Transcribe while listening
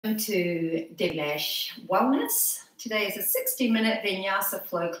To Debbie Lash Wellness. Today is a 60-minute Vinyasa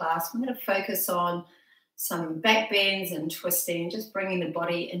flow class. I'm going to focus on some back bends and twisting, just bringing the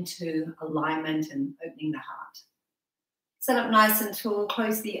body into alignment and opening the heart. Sit up nice and tall,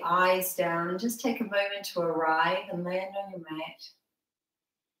 close the eyes down, and just take a moment to arrive and land on your mat.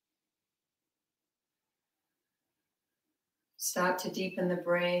 Start to deepen the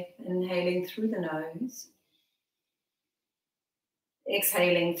breath, inhaling through the nose.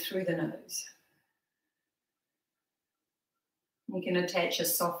 Exhaling through the nose. You can attach a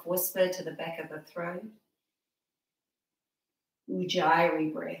soft whisper to the back of the throat.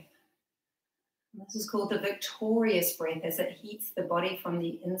 Ujjayi breath. This is called the victorious breath as it heats the body from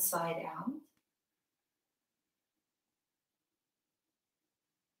the inside out.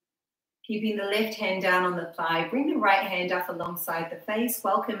 Keeping the left hand down on the thigh, bring the right hand up alongside the face.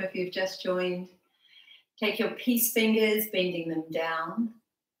 Welcome if you've just joined. Take your peace fingers, bending them down.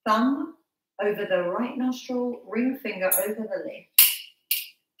 Thumb over the right nostril, ring finger over the left.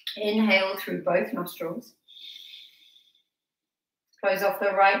 Inhale through both nostrils. Close off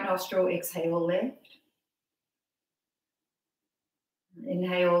the right nostril, exhale left.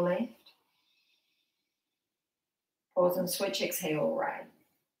 Inhale left. Pause and switch, exhale right.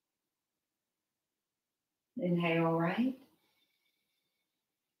 Inhale right.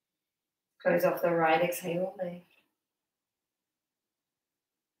 Close off the right, exhale left.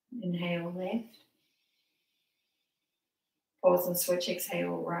 Inhale left. Pause and switch,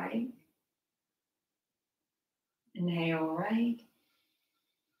 exhale right. Inhale right.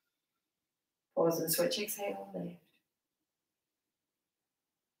 Pause and switch, exhale left.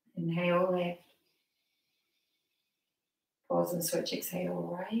 Inhale left. Pause and switch,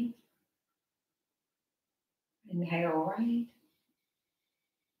 exhale right. Inhale right.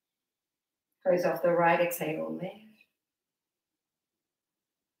 Close off the right, exhale left.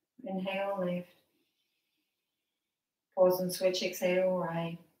 Inhale left. Pause and switch, exhale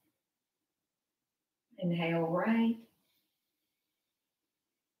right. Inhale right.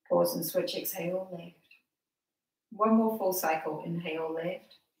 Pause and switch, exhale left. One more full cycle, inhale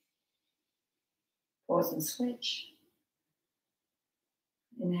left. Pause and switch.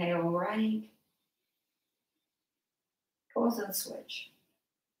 Inhale right. Pause and switch.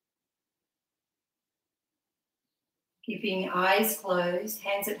 Keeping eyes closed,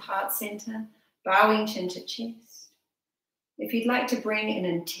 hands at heart center, bowing chin to chest. If you'd like to bring an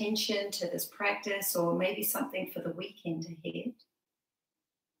intention to this practice or maybe something for the weekend ahead.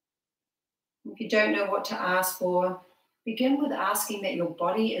 If you don't know what to ask for, begin with asking that your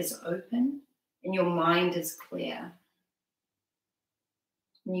body is open and your mind is clear.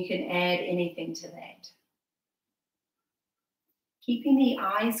 And you can add anything to that. Keeping the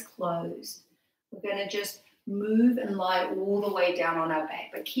eyes closed, we're going to just move and lie all the way down on our back,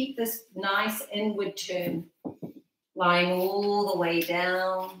 but keep this nice inward turn, lying all the way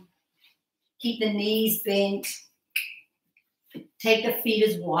down. Keep the knees bent. Take the feet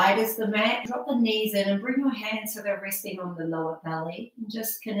as wide as the mat. Drop the knees in and bring your hands so they're resting on the lower belly. And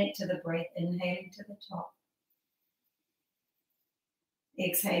just connect to the breath, inhaling to the top.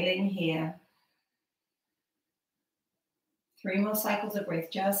 Exhaling here. 3 more cycles of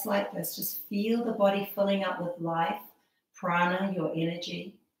breath, just like this. Just feel the body filling up with life, prana, your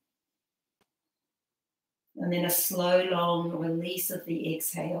energy. And then a slow, long release of the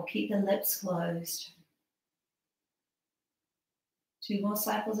exhale. Keep the lips closed. 2 more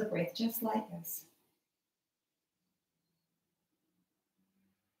cycles of breath, just like this.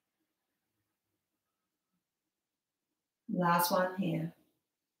 Last one here.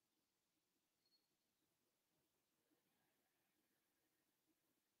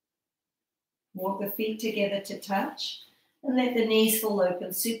 Walk the feet together to touch and let the knees fall open.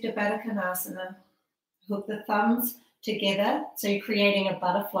 Purvottanasana. Hook the thumbs together, so you're creating a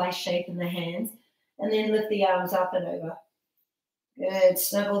butterfly shape in the hands, and then lift the arms up and over. Good.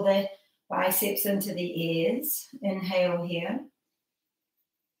 Snuggle the biceps into the ears. Inhale here.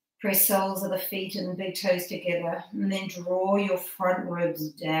 Press soles of the feet and big toes together, and then draw your front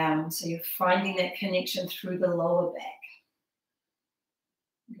ribs down, so you're finding that connection through the lower back.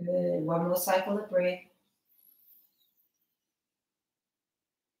 Good. One more cycle of breath.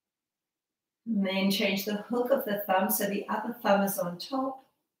 And then change the hook of the thumb so the other thumb is on top.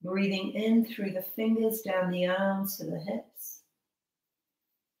 Breathing in through the fingers, down the arms to the hips.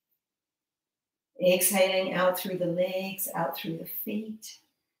 Exhaling out through the legs, out through the feet.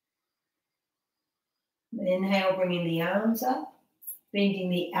 Inhale, bringing the arms up. Bending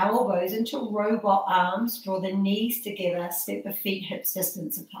the elbows into robot arms. Draw the knees together. Step the feet hips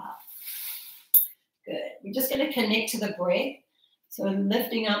distance apart. Good. We're just going to connect to the breath. So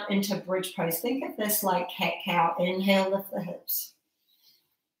lifting up into bridge pose. Think of this like cat-cow. Inhale, lift the hips.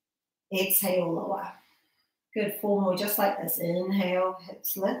 Exhale, lower. Good, 4 more, just like this. Inhale,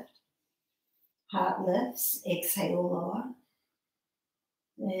 hips lift. Heart lifts. Exhale, lower.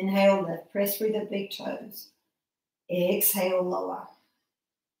 Inhale, lift. Press through the big toes. Exhale, lower.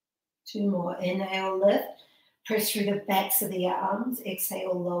 2 more. Inhale, lift. Press through the backs of the arms.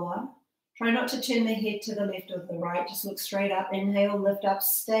 Exhale, lower. Try not to turn the head to the left or the right. Just look straight up. Inhale, lift up,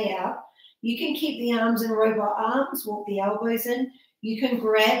 stay up. You can keep the arms in robot arms. Walk the elbows in. You can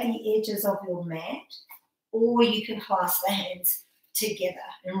grab the edges of your mat, or you can clasp the hands together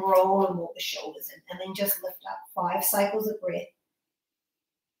and roll and walk the shoulders in. And then just lift up. 5 cycles of breath.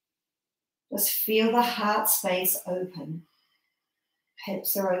 Just feel the heart space open.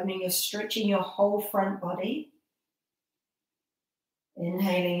 Hips are opening. You're stretching your whole front body.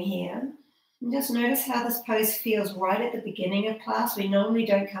 Inhaling here. And just notice how this pose feels right at the beginning of class. We normally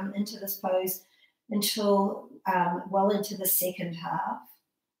don't come into this pose until well into the second half.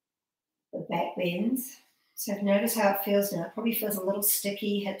 The back bends. So notice how it feels now. It probably feels a little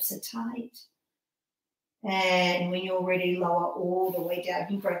sticky. Hips are tight. And when you're ready, lower all the way down. You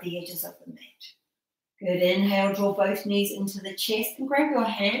can grab the edges of the mat. Good. Inhale, draw both knees into the chest and grab your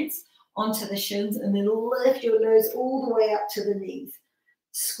hands onto the shins and then lift your nose all the way up to the knees.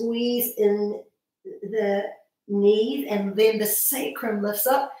 Squeeze in the knees and then the sacrum lifts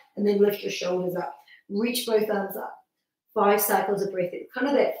up and then lift your shoulders up. Reach both arms up. 5 cycles of breath. It's kind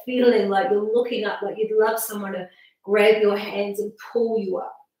of that feeling like you're looking up, like you'd love someone to grab your hands and pull you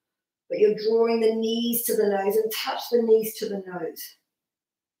up. But you're drawing the knees to the nose and touch the knees to the nose.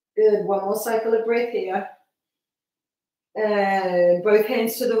 Good. 1 more cycle of breath here. And both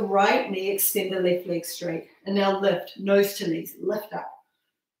hands to the right knee. Extend the left leg straight. And now lift, nose to knees. Lift up.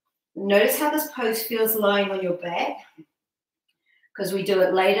 Notice how this pose feels lying on your back. Because we do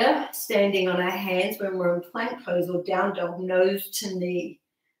it later, standing on our hands when we're in plank pose or down dog, nose to knee.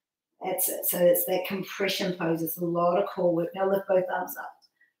 That's it. So it's that compression pose. It's a lot of core work. Now lift both arms up.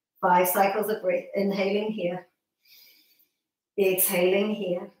 5 cycles of breath. Inhaling here. Exhaling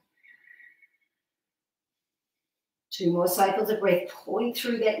here. 2 more cycles of breath. Point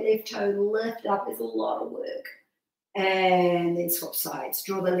through that left toe. Lift up. There's a lot of work. And then swap sides.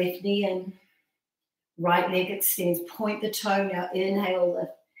 Draw the left knee in. Right leg extends. Point the toe. Now inhale,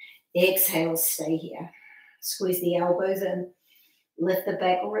 lift. Exhale, stay here. Squeeze the elbows in. Lift the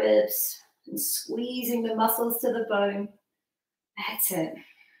back ribs. And squeezing the muscles to the bone. That's it.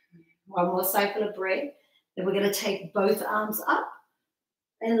 1 more cycle of breath. Then we're going to take both arms up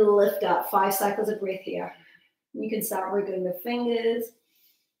and lift up. 5 cycles of breath here. You can start wiggling the fingers,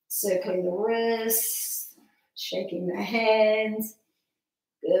 circling the wrists, shaking the hands.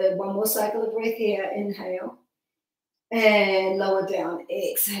 Good. 1 more cycle of breath here. Inhale. And lower down.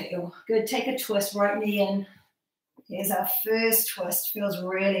 Exhale. Good. Take a twist. Right knee in. Here's our first twist. Feels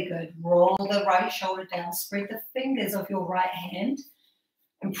really good. Roll the right shoulder down. Spread the fingers of your right hand.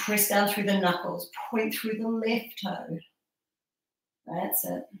 And press down through the knuckles. Point through the left toe. That's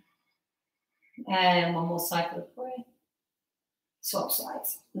it. And 1 more cycle of breath. Swap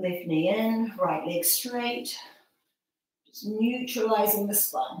sides. Left knee in, right leg straight. Just neutralizing the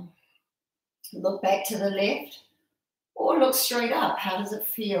spine. Look back to the left or look straight up. How does it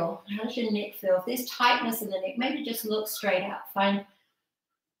feel? How does your neck feel? If there's tightness in the neck, maybe just look straight up. Find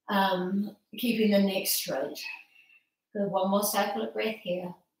keeping the neck straight. Good. 1 more cycle of breath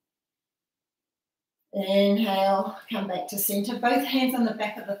here. Inhale, come back to center. Both hands on the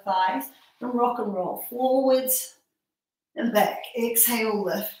back of the thighs and rock and roll forwards and back. Exhale,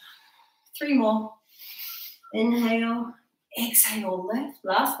 lift. 3 more. Inhale, exhale, lift.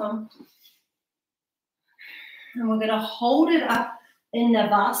 Last one. And we're going to hold it up in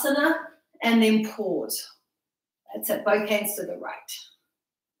Navasana and then pause. That's it. Both hands to the right.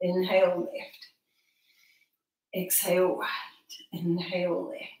 Inhale, left. Exhale, right. Inhale,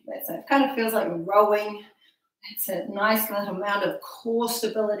 left. That's it. It kind of feels like rowing. It's a nice little amount of core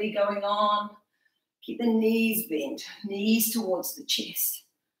stability going on. Keep the knees bent, knees towards the chest.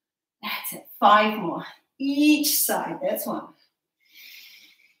 That's it. 5 more. Each side. That's 1.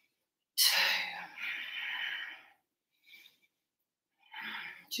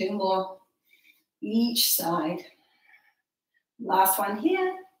 2. 2 more. Each side. Last one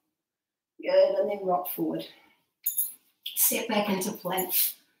here. Good. And then rock forward. Step back into plank.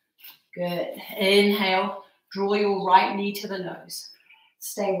 Good. Inhale. Draw your right knee to the nose.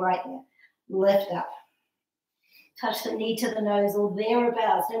 Stay right there. Lift up. Touch the knee to the nose or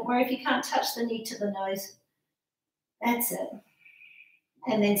thereabouts. Don't worry if you can't touch the knee to the nose. That's it.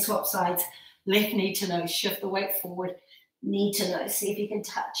 And then swap sides. Left knee to nose. Shift the weight forward. Need to know. See if you can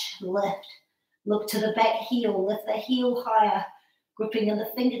touch, lift. Look to the back heel, lift the heel higher, gripping in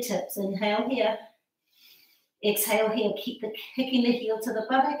the fingertips. Inhale here. Exhale here. Keep kicking the heel to the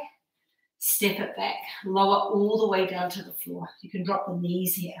buttock. Step it back. Lower all the way down to the floor. You can drop the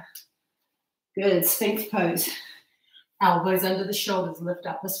knees here. Good. Sphinx pose. Elbows under the shoulders. Lift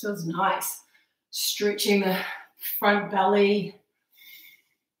up. This feels nice. Stretching the front belly,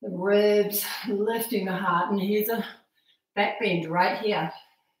 the ribs, lifting the heart. And here's a back bend right here.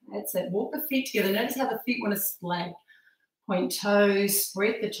 That's it. Walk the feet together. Notice how the feet want to splay. Point toes,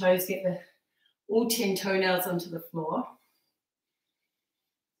 spread the toes, get all 10 toenails onto the floor.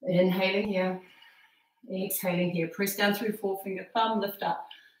 Inhaling here. Exhaling here. Press down through forefinger, thumb, lift up.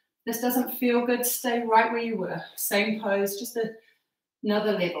 If this doesn't feel good, stay right where you were. Same pose, just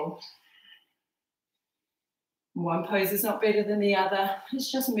another level. One pose is not better than the other.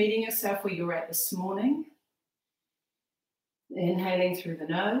 It's just meeting yourself where you were at this morning. Inhaling through the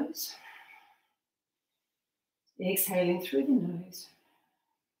nose. Exhaling through the nose.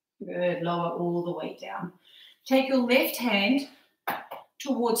 Good. Lower all the way down. Take your left hand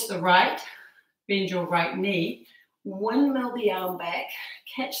towards the right. Bend your right knee. Windmill the arm back.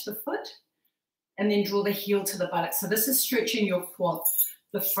 Catch the foot. And then draw the heel to the buttock. So this is stretching your quad,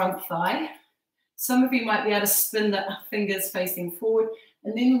 the front thigh. Some of you might be able to spin the fingers facing forward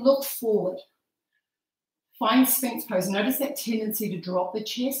and then look forward. Find Sphinx pose. Notice that tendency to drop the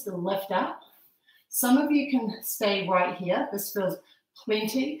chest and lift up. Some of you can stay right here. This feels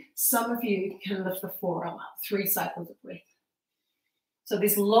plenty. Some of you can lift the forearm up. 3 cycles of breath. So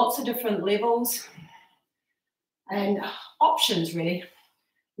there's lots of different levels and options, really.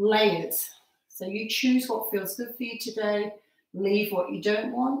 Layers. So you choose what feels good for you today. Leave what you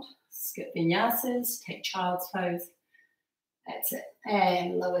don't want. Skip vinyasas. Take child's pose. That's it.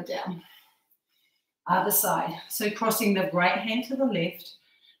 And lower down. Other side. So crossing the right hand to the left,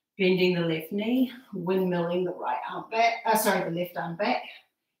 bending the left knee, windmilling the right arm back, the left arm back.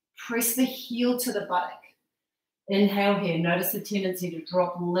 Press the heel to the buttock. Inhale here. Notice the tendency to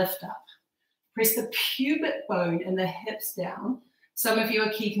drop, lift up. Press the pubic bone and the hips down. Some of you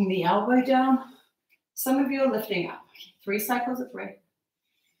are keeping the elbow down. Some of you are lifting up. 3 cycles of breath.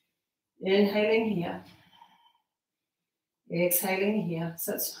 Inhaling here. Exhaling here.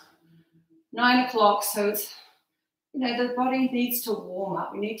 So it's 9 o'clock, so it's, the body needs to warm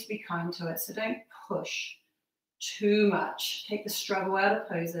up. We need to be kind to it, so don't push too much. Take the struggle out of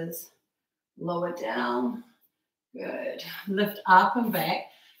poses. Lower down. Good. Lift up and back.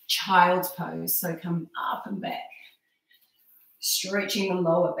 Child's pose, so come up and back. Stretching the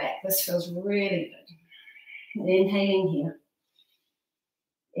lower back. This feels really good. Inhaling here.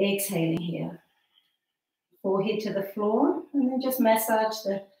 Exhaling here. Forehead to the floor, and then just massage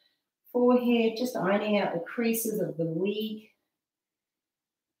the forehead, just ironing out the creases of the week.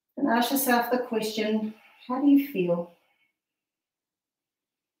 And ask yourself the question, how do you feel?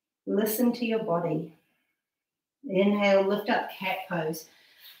 Listen to your body. Inhale, lift up cat pose.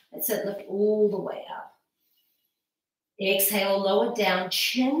 That's it, lift all the way up. Exhale, lower down,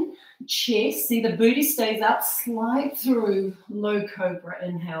 chin, chest. See the booty stays up, slide through, low cobra.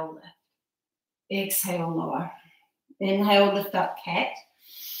 Inhale, lift. Exhale, lower. Inhale, lift up cat.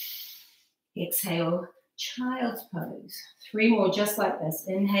 Exhale, child's pose. 3 more just like this.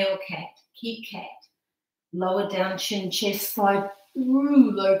 Inhale, cat. Keep cat. Lower down, chin, chest, slide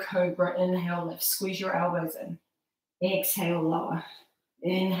through, low cobra. Inhale, lift. Squeeze your elbows in. Exhale, lower.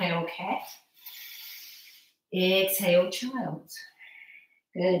 Inhale, cat. Exhale, child's.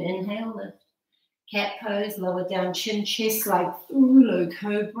 Good. Inhale, lift. Cat pose. Lower down, chin, chest, slide through, low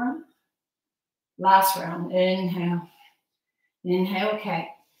cobra. Last round. Inhale. Inhale, cat.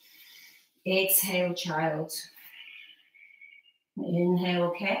 Exhale, child's.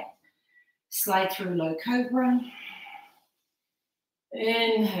 Inhale, cat. Slide through, low cobra.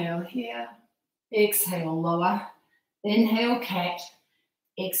 Inhale here. Exhale, lower. Inhale, cat.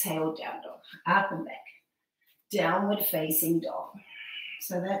 Exhale, down dog. Up and back. Downward facing dog.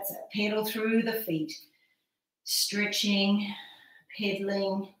 So that's it. Pedal through the feet. Stretching,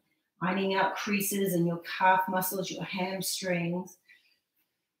 pedaling, ironing out creases in your calf muscles, your hamstrings.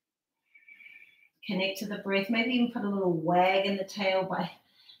 Connect to the breath. Maybe even put a little wag in the tail by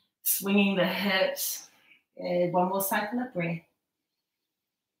swinging the hips. Good. 1 more cycle of breath.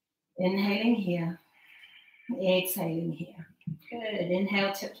 Inhaling here. Exhaling here. Good.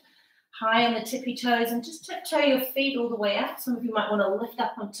 Inhale, tip high on the tippy toes and just tiptoe your feet all the way up. Some of you might want to lift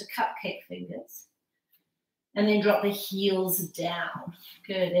up onto cupcake fingers. And then drop the heels down.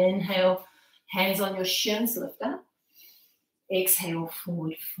 Good. Inhale, hands on your shins, lift up. Exhale,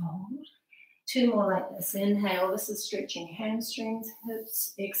 forward fold. 2 more like this. Inhale, this is stretching hamstrings,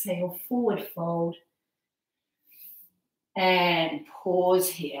 hips. Exhale, forward fold. And pause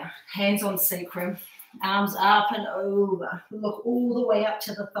here. Hands on sacrum, arms up and over. Look all the way up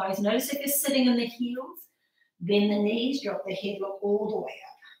to the thighs. Notice if you're sitting in the heels, bend the knees, drop the head, look all the way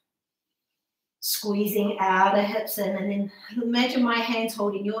up. Squeezing outer hips in, and then imagine my hands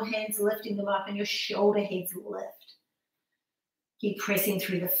holding your hands, lifting them up, and your shoulder heads lift. Keep pressing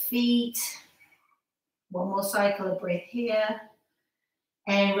through the feet. One more cycle of breath here.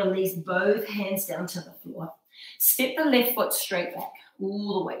 And release both hands down to the floor. Step the left foot straight back,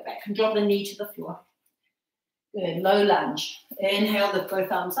 all the way back, and drop the knee to the floor. Good, low lunge. Inhale, lift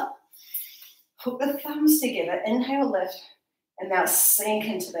both arms up. Hook the thumbs together. Inhale, lift. And now sink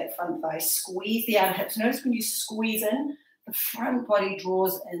into that front thigh. Squeeze the outer hips. Notice when you squeeze in, the front body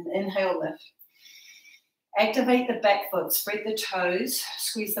draws in. Inhale, lift. Activate the back foot. Spread the toes.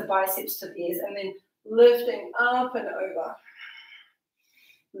 Squeeze the biceps to the ears. And then lifting up and over.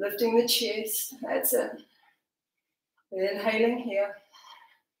 Lifting the chest. That's it. Inhaling here.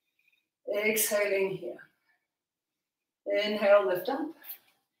 Exhaling here. Inhale, lift up.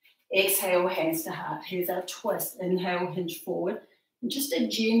 Exhale, hands to heart. Here's our twist. Inhale, hinge forward. And just a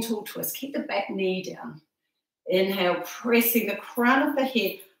gentle twist. Keep the back knee down. Inhale, pressing the crown of the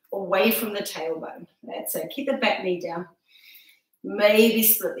head away from the tailbone. That's it. Keep the back knee down. Maybe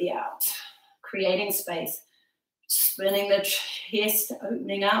split the arms. Creating space. Spinning the chest,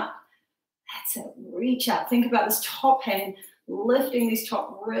 opening up. That's it. Reach up. Think about this top hand, lifting these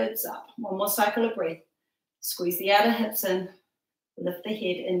top ribs up. One more cycle of breath. Squeeze the outer hips in. Lift the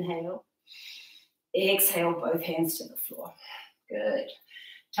head. Inhale. Exhale, both hands to the floor. Good.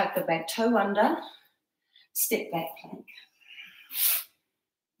 Tuck the back toe under. Step back plank.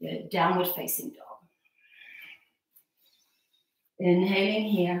 Good. Downward facing dog. Inhaling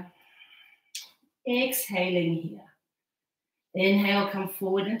here. Exhaling here. Inhale, come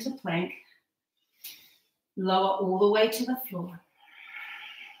forward into plank. Lower all the way to the floor.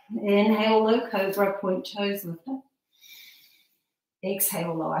 Inhale, low cobra, point toes, lift up.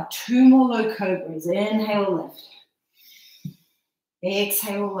 Exhale, lower. 2 more low cobras. Inhale, lift.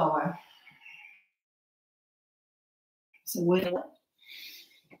 Exhale, lower. So we're lift.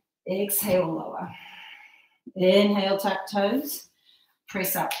 Exhale, lower. Inhale, tuck toes.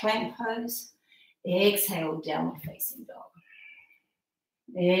 Press up, plank pose. Exhale, downward facing dog.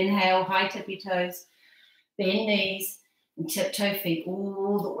 Inhale, high tippy toes. Bend knees and tiptoe feet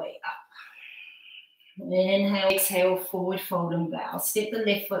all the way up. Inhale, exhale, forward fold and bow. Step the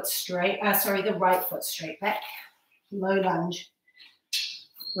left foot straight, the right foot straight back. Low lunge.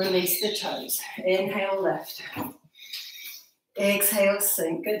 Release the toes. Inhale, lift. Exhale,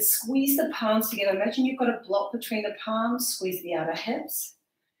 sink. Good. Squeeze the palms together. Imagine you've got a block between the palms. Squeeze the outer hips.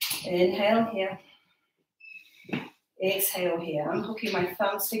 Inhale here. Exhale here. I'm hooking my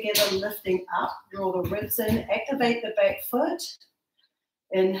thumbs together, lifting up. Draw the ribs in. Activate the back foot.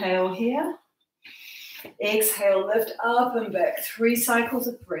 Inhale here. Exhale, lift up and back. 3 cycles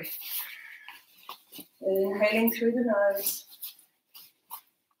of breath. Inhaling through the nose.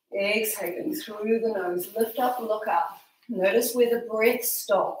 Exhaling through the nose. Lift up, look up. Notice where the breath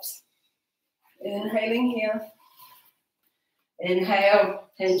stops. Inhaling here. Inhale,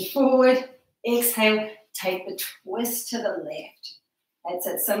 hinge forward. Exhale, take the twist to the left. That's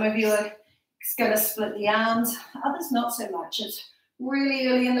it. Some of you are going to split the arms. Others not so much. It's really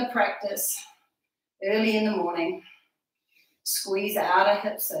early in the practice. Early in the morning. Squeeze the outer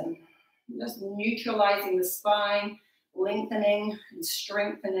hips in. Just neutralizing the spine, lengthening and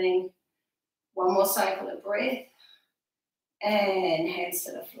strengthening. 1 more cycle of breath. And hands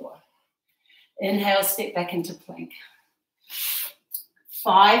to the floor. Inhale, step back into plank.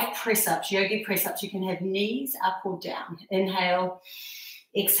 5 press-ups, yogi press-ups. You can have knees up or down. Inhale,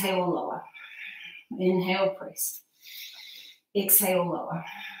 exhale, lower. Inhale, press. Exhale, lower.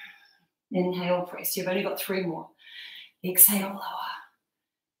 Inhale, press. You've only got 3 more. Exhale, lower.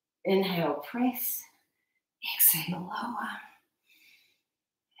 Inhale, press. Exhale, lower.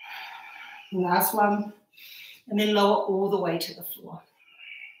 Last one. And then lower all the way to the floor.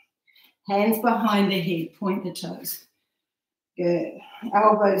 Hands behind the head. Point the toes. Good.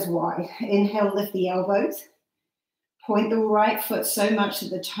 Elbows wide. Inhale, lift the elbows. Point the right foot so much that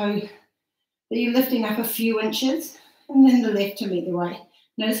the toe, that you're lifting up a few inches. And then the left to meet the right.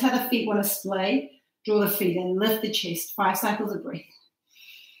 Notice how the feet want to splay. Draw the feet in. Lift the chest. 5 cycles of breath.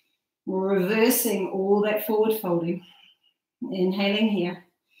 Reversing all that forward folding. Inhaling here.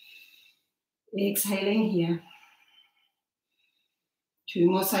 Exhaling here. 2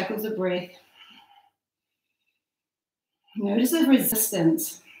 more cycles of breath. Notice the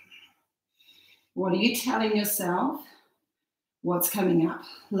resistance. What are you telling yourself? What's coming up?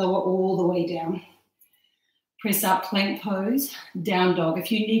 Lower all the way down. Press up, plank pose, down dog.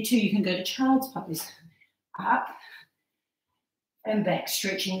 If you need to, you can go to child's pose. Up and back,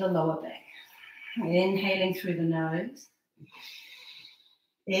 stretching the lower back. Inhaling through the nose.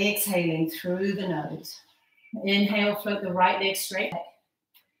 Exhaling through the nose. Inhale, float the right leg straight back.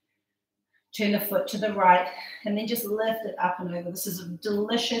 Turn the foot to the right, and then just lift it up and over. This is a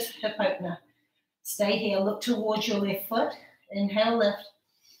delicious hip opener. Stay here, look towards your left foot. Inhale, lift.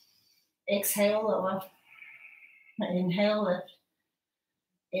 Exhale, lower. Inhale, lift.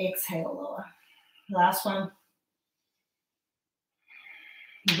 Exhale, lower. Last one.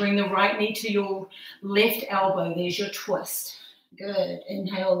 Bring the right knee to your left elbow. There's your twist. Good.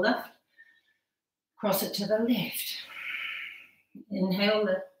 Inhale, lift. Cross it to the left. Inhale,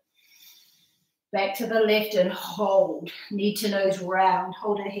 lift. Back to the left and hold. Knee to nose round.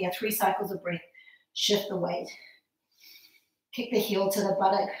 Hold it here. 3 cycles of breath. Shift the weight. Kick the heel to the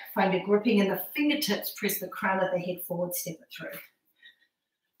buttock. Find a gripping in the fingertips. Press the crown of the head forward. Step it through.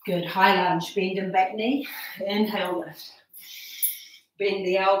 Good. High lunge. Bend and back knee. Inhale, lift. Bend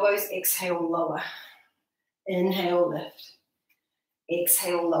the elbows. Exhale, lower. Inhale, lift.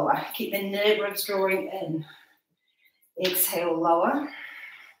 Exhale, lower. Keep the nerve ribs drawing in. Exhale, lower.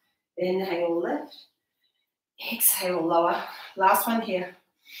 Inhale, lift. Exhale, lower. Last one here.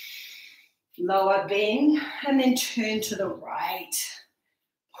 Lower, bend, and then turn to the right.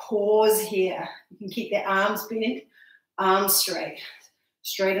 Pause here. You can keep the arms bent, arms straight.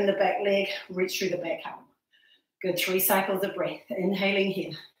 Straighten the back leg, reach through the back arm. Good, 3 cycles of breath. Inhaling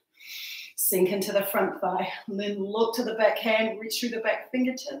here. Sink into the front thigh. And then look to the back hand, reach through the back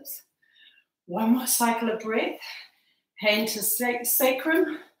fingertips. 1 more cycle of breath. Hand to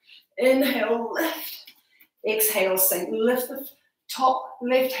sacrum. Inhale, lift. Exhale, sink. Lift the top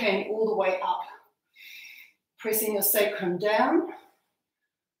left hand all the way up. Pressing your sacrum down.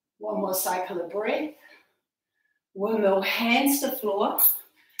 1 more cycle of breath. Windmill, hands to floor.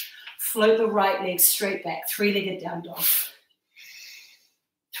 Float the right leg straight back. 3-legged down dog.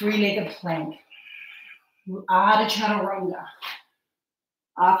 3-legged plank. Urdhva Dhanurasana.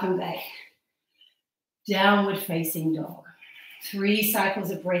 Up and back. Downward facing dog. 3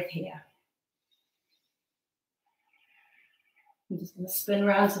 cycles of breath here. I'm just going to spin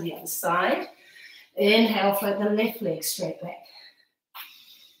around to the other side. Inhale, float the left leg straight back.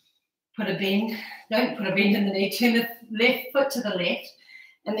 Put a bend. Don't put a bend in the knee. Turn the left foot to the left.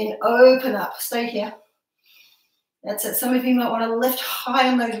 And then open up. Stay here. That's it. Some of you might want to lift high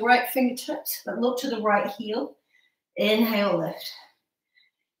on those right fingertips, but look to the right heel. Inhale, lift.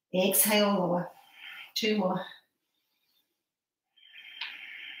 Exhale, lower. 2 more.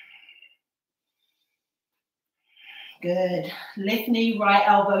 Good. Left knee, right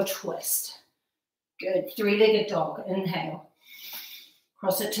elbow twist. Good. 3-legged dog. Inhale.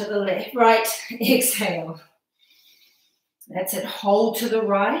 Cross it to the left. Right. Exhale. That's it. Hold to the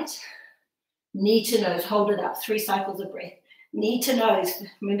right. Knee to nose. Hold it up. 3 cycles of breath. Knee to nose.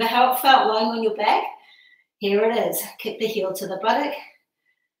 Remember how it felt lying on your back? Here it is. Kick the heel to the buttock.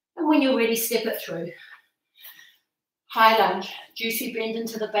 And when you're ready, step it through. High lunge. Juicy bend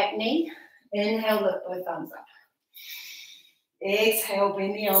into the back knee. Inhale, lift both arms up. Exhale,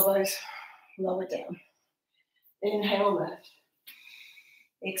 bend the elbows. Lower down. Inhale, lift.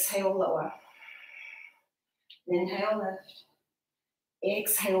 Exhale, lower. Inhale, lift.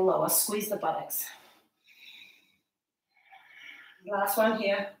 Exhale, lower. Squeeze the buttocks. Last one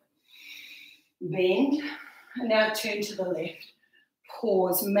here. Bend. And now turn to the left.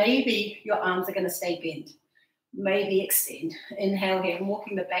 Pause. Maybe your arms are going to stay bent. Maybe extend. Inhale here. I'm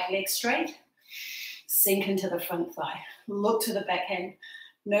walking the back leg straight. Sink into the front thigh. Look to the back hand.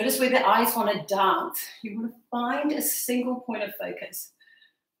 Notice where the eyes want to dance. You want to find a single point of focus.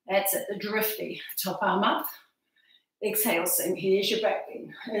 That's it. The drifty. Top arm up. Exhale, sink. Here's your back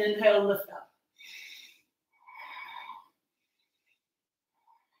bend. Inhale, lift up.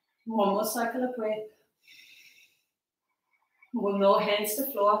 1 more cycle of breath. 1 more, hands to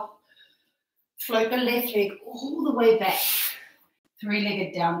floor. Float the left leg all the way back.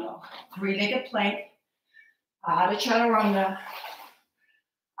 3-legged down dog. 3-legged plank. Urdhva Dhanurasana.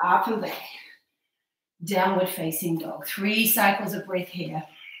 Up and back. Downward facing dog. 3 cycles of breath here.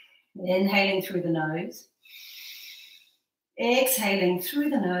 Inhaling through the nose. Exhaling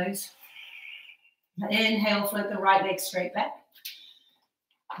through the nose. Inhale, float the right leg straight back.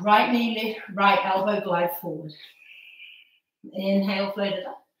 Right knee, left, right elbow, glide forward. Inhale, float it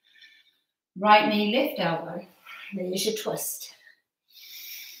up. Right knee, left elbow. There's your twist.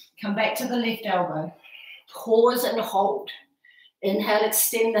 Come back to the left elbow. Pause and hold. Inhale,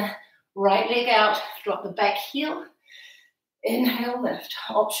 extend the Right leg out, drop the back heel. Inhale, lift.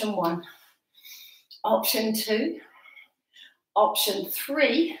 Option 1. Option 2. Option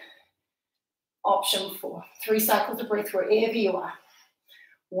 3. Option 4. 3 cycles of breath wherever you are.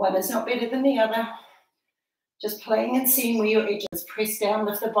 One is not better than the other. Just playing and seeing where your edge is. Press down,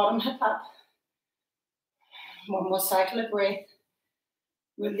 lift the bottom hip up. One more cycle of breath.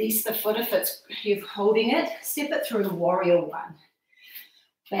 Release the foot if you're holding it. Step it through warrior 1.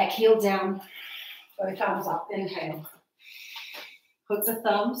 Back heel down. Both arms up. Inhale. Hook the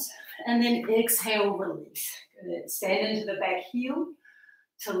thumbs. And then exhale, release. Good. Stand into the back heel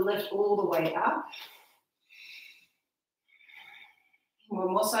to lift all the way up.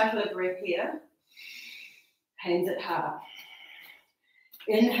 One more cycle of breath here. Hands at heart.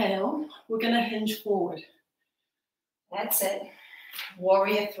 Inhale. We're going to hinge forward. That's it.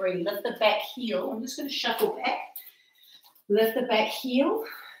 Warrior 3. Lift the back heel. I'm just going to shuffle back. Lift the back heel.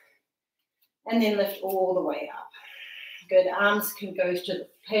 And then lift all the way up. Good. Arms can go to the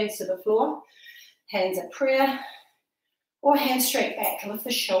hands to the floor. Hands at prayer. Or hands straight back. Lift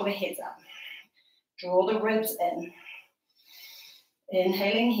the shoulder heads up. Draw the ribs in.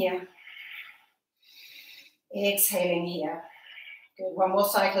 Inhaling here. Exhaling here. Good. One more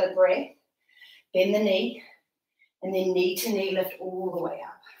cycle of breath. Bend the knee. And then knee to knee, lift all the way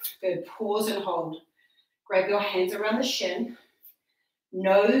up. Good. Pause and hold. Grab your hands around the shin.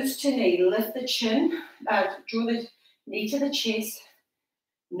 Nose to knee. Lift the chin. Draw the knee to the chest.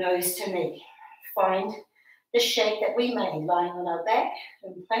 Nose to knee. Find the shape that we made. Lying on our back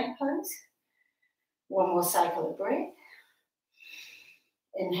in plank pose. One more cycle of breath.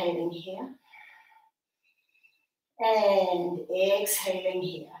 Inhaling here. And exhaling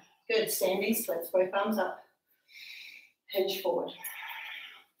here. Good. Standing splits. Both arms up. Hinge forward.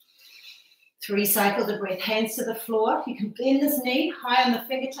 3 cycles of breath. Hands to the floor. You can bend this knee high on the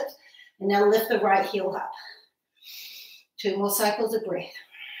fingertips. And now lift the right heel up. 2 more cycles of breath.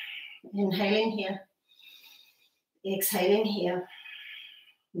 Inhaling here. Exhaling here.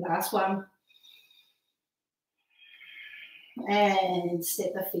 Last one. And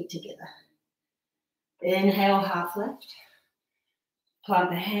step the feet together. Inhale, half lift.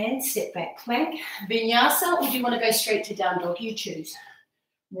 Plant the hands, step back plank. Vinyasa, or do you want to go straight to down dog? You choose.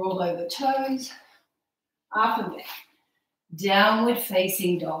 Roll over toes. Up and back. Downward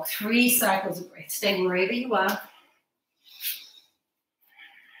facing dog. 3 cycles of breath. Stay wherever you are.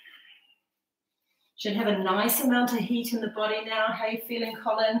 Should have a nice amount of heat in the body now. How are you feeling,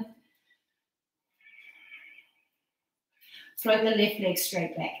 Colin? Float the left leg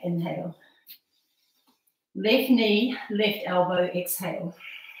straight back. Inhale. Left knee, left elbow, exhale.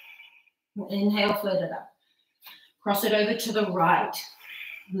 Inhale, float it up. Cross it over to the right.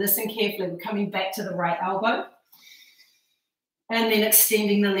 Listen carefully. We're coming back to the right elbow. And then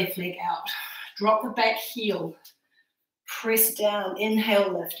extending the left leg out. Drop the back heel. Press down.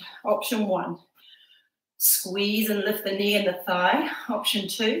 Inhale, lift. Option 1. Squeeze and lift the knee and the thigh. Option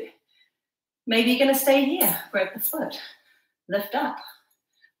 2. Maybe you're going to stay here. Grab the foot. Lift up.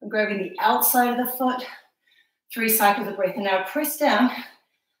 I'm grabbing the outside of the foot. 3 cycles of breath. And now press down.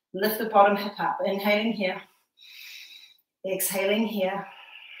 Lift the bottom hip up. Inhaling here. Exhaling here.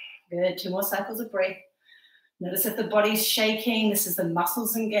 Good. 2 more cycles of breath. Notice if the body's shaking. This is the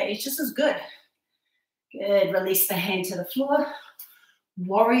muscles engaged. This is good. Good. Release the hand to the floor.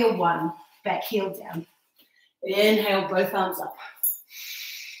 Warrior 1. Back heel down. Inhale, both arms up.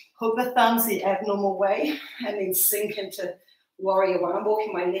 Hook the thumbs the abnormal way. And then sink into warrior 1. I'm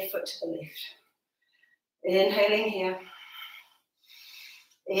walking my left foot to the left. Inhaling here.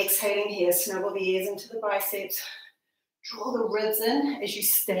 Exhaling here. Snuggle the ears into the biceps. Draw the ribs in as you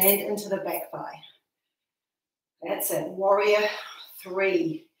stand into the back thigh. That's it. Warrior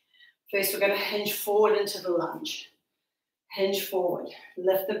 3. First, we're going to hinge forward into the lunge. Hinge forward.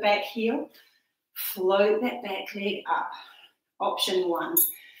 Lift the back heel. Float that back leg up. Option 1.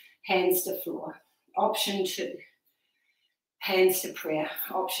 Hands to floor. Option 2. Hands to prayer.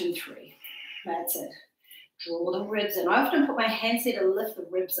 Option 3. That's it. Draw the ribs in. I often put my hands there to lift the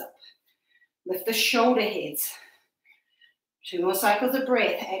ribs up. Lift the shoulder heads. 2 more cycles of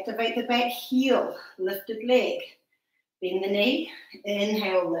breath. Activate the back heel. Lifted leg. Bend the knee.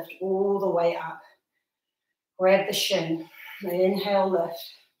 Inhale, lift all the way up. Grab the shin. Inhale,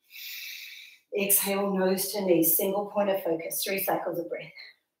 lift. Exhale, nose to knee. Single point of focus. 3 cycles of breath.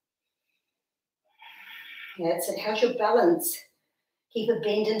 That's it. How's your balance? Keep a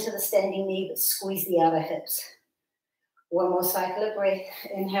bend into the standing knee, but squeeze the outer hips. 1 more cycle of breath.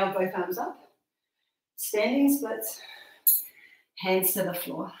 Inhale, both arms up. Standing splits. Hands to the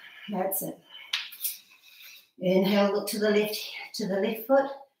floor. That's it. Inhale, look to the left foot.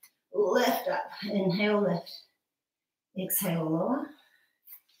 lift up. Inhale, lift. Exhale, lower.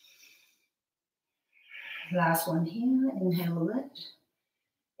 Last one here. Inhale, lift.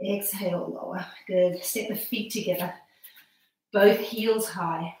 Exhale, lower. Good. Step the feet together. Both heels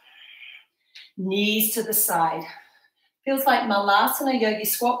high. Knees to the side. Feels like Malasana yogi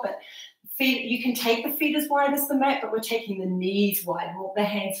squat, but feet, you can take the feet as wide as the mat, but we're taking the knees wide. Walk the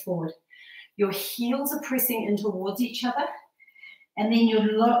hands forward. Your heels are pressing in towards each other, and then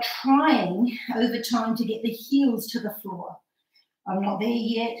you're trying over time to get the heels to the floor. I'm not there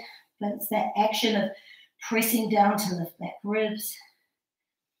yet, but it's that action of pressing down to lift back ribs.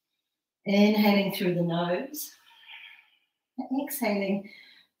 Inhaling through the nose. Exhaling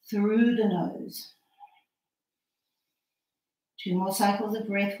through the nose. 2 more cycles of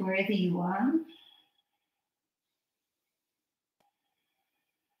breath wherever you are.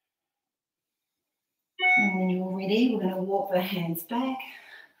 And when you're ready, we're going to walk the hands back.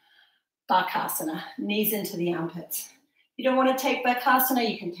 Bakasana, knees into the armpits. If you don't want to take Bakasana,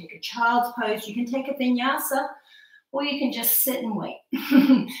 you can take a child's pose, you can take a Vinyasa, or you can just sit and wait.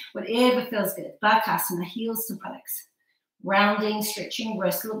 Whatever feels good. Bakasana, heels to buttocks. Rounding, stretching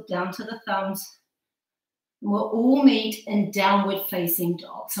wrist, look down to the thumbs. And we'll all meet in downward facing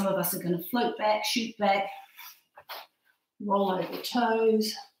dog. Some of us are going to float back, shoot back, roll over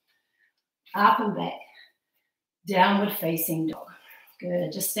toes, up and back. Downward facing dog.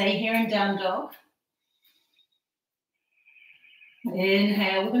 Good. Just stay here in down dog.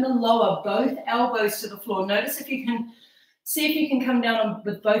 Inhale. We're going to lower both elbows to the floor. Notice if you can, see if you can come down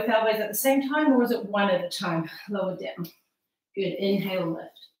with both elbows at the same time, or is it one at a time? Lower down. Good. Inhale, lift.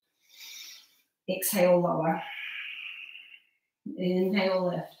 Exhale, lower. Inhale,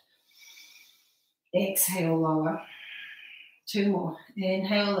 lift. Exhale, lower. 2 more.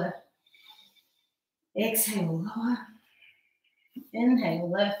 Inhale, lift. Exhale, lower.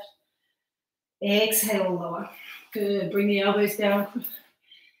 Inhale, lift. Exhale, lower. Good. Bring the elbows down.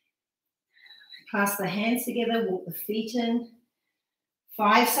 Clasp the hands together. Walk the feet in.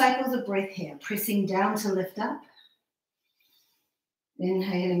 5 cycles of breath here. Pressing down to lift up.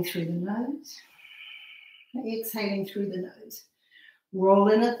 Inhaling through the nose. Exhaling through the nose. Roll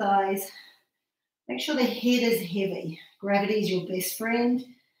in the thighs. Make sure the head is heavy. Gravity is your best friend.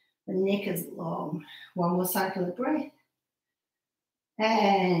 The neck is long. 1 more cycle of breath.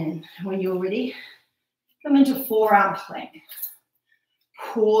 And when you're ready, come into forearm plank.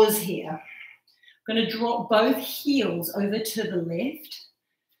 Pause here. I'm going to drop both heels over to the left.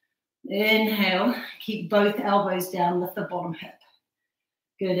 Inhale. Keep both elbows down. Lift the bottom hip.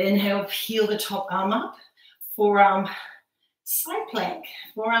 Good. Inhale. Peel the top arm up. Forearm side plank.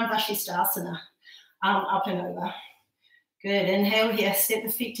 Forearm Ustrasana. Arm up and over. Good. Inhale here. Step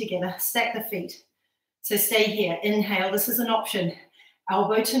the feet together. Stack the feet. So stay here. Inhale. This is an option.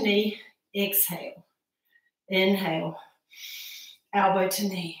 Elbow to knee. Exhale. Inhale. Elbow to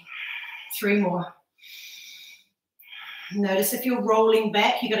knee. 3 more. Notice if you're rolling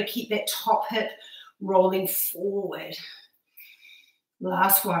back, you've got to keep that top hip rolling forward.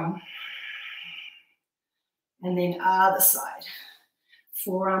 Last one. And then other side.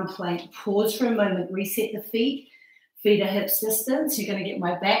 Forearm plank. Pause for a moment. Reset the feet. Feet are hips distance. You're going to get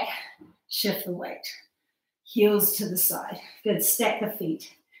my back. Shift the weight. Heels to the side. Good. Stack the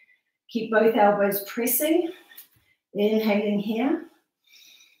feet. Keep both elbows pressing. Inhaling here.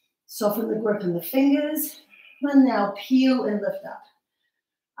 Soften the grip in the fingers. And now peel and lift up.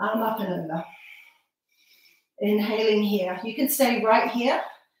 Arm up and over. Inhaling here. You can stay right here.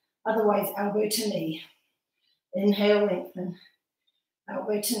 Otherwise, elbow to knee. Inhale, lengthen.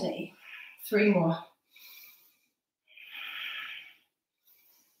 Elbow to knee. 3 more.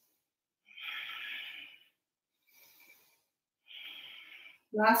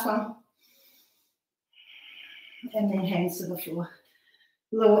 Last one. And then hands to the floor.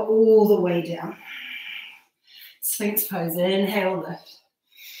 Lower all the way down. Sphinx pose. Inhale, lift.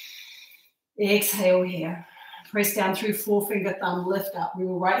 Exhale here. Press down through forefinger thumb, lift up. We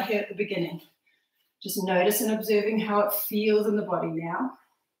were right here at the beginning. Just notice and observing how it feels in the body now.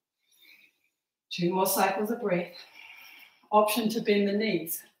 2 more cycles of breath. Option to bend the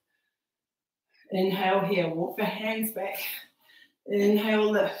knees. Inhale here. Walk the hands back.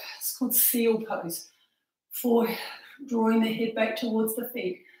 Inhale, lift. It's called seal pose. 4, drawing the head back towards the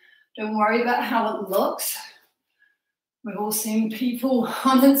feet. Don't worry about how it looks. We've all seen people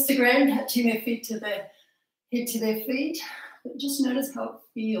on Instagram touching their feet to their head to their feet. But just notice how it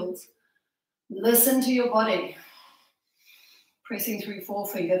feels. Listen to your body. Pressing through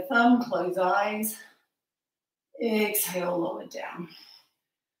forefinger thumb, close eyes. Exhale, lower down.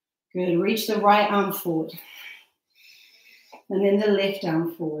 Good. Reach the right arm forward. And then the left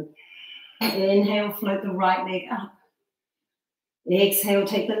arm forward. Inhale, float the right leg up. Exhale,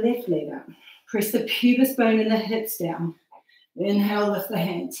 take the left leg up. Press the pubic bone and the hips down. Inhale, lift the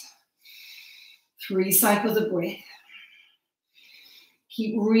hands. 3 cycles of breath.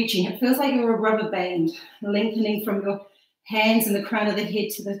 Keep reaching. It feels like you're a rubber band, lengthening from your hands and the crown of the head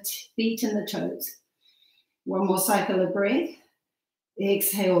to the feet and the toes. 1 more cycle of breath.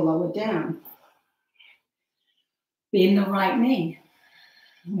 Exhale, lower down. Bend the right knee.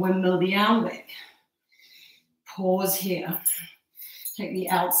 Windmill the arm back. Pause here. Take the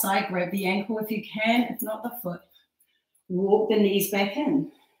outside, grab the ankle if you can, if not the foot. Walk the knees back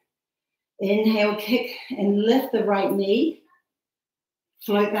in. Inhale, kick and lift the right knee.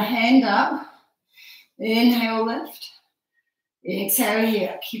 Float the hand up. Inhale, lift. Exhale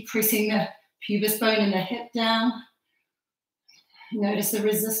here. Keep pressing the pubic bone and the hip down. Notice the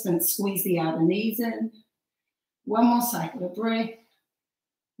resistance. Squeeze the outer knees in. 1 more cycle of breath.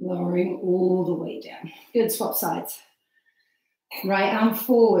 Lowering all the way down. Good, swap sides. Right arm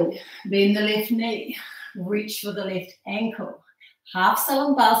forward. Bend the left knee. Reach for the left ankle. Half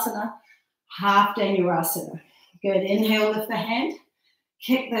Salabhasana, half Dhanurasana. Good. Inhale, lift the hand.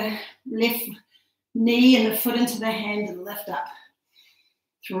 Kick the left knee and the foot into the hand and lift up.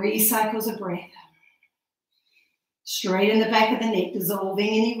 3 cycles of breath. Straighten the back of the neck, dissolving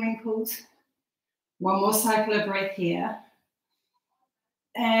any wrinkles. 1 more cycle of breath here.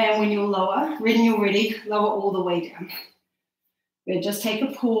 And when you're lower, when you're ready, lower all the way down. Good. Just take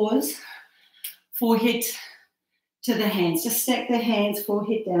a pause. Forehead to the hands. Just stack the hands,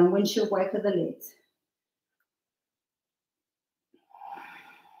 forehead down, windshield wiper the legs.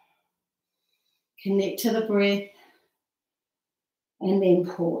 Connect to the breath. And then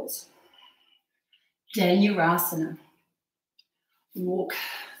pause. Dhanurasana. Walk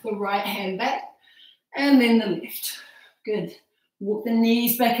the right hand back and then the left. Good. Walk the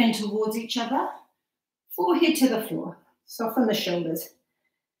knees back in towards each other. Forehead to the floor. Soften the shoulders.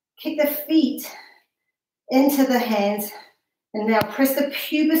 Kick the feet into the hands. And now press the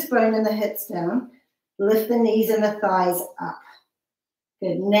pubic bone and the hips down. Lift the knees and the thighs up.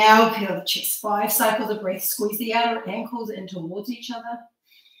 Good. Now peel the chest. 5 cycles of breath. Squeeze the outer ankles in towards each other.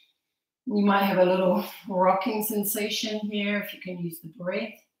 You might have a little rocking sensation here if you can use the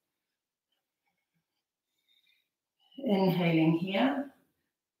breath. Inhaling here.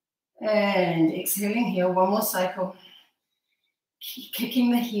 And exhaling here. 1 more cycle. Keep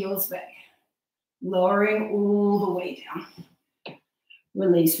kicking the heels back. Lowering all the way down.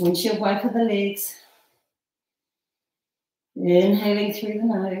 Release. Windshield wiper the legs. Inhaling through the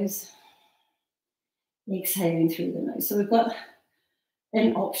nose. Exhaling through the nose. So we've got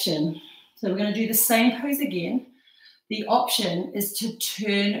an option. So we're going to do the same pose again. The option is to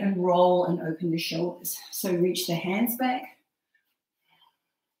turn and roll and open the shoulders. So reach the hands back.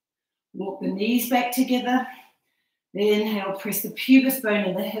 Walk the knees back together. Inhale, press the pubic bone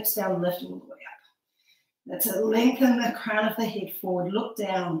and the hips down, lift all the way up. That's it. Lengthen the crown of the head forward. Look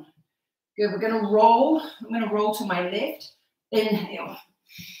down. Good. We're going to roll. I'm going to roll to my left. Inhale.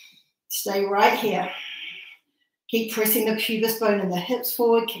 Stay right here. Keep pressing the pubic bone and the hips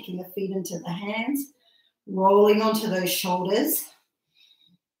forward, kicking the feet into the hands, rolling onto those shoulders.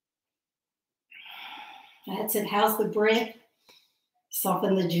 That's it. How's the breath?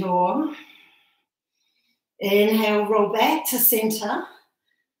 Soften the jaw. Inhale, roll back to center.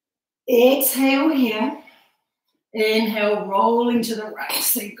 Exhale here. Inhale, rolling to the right.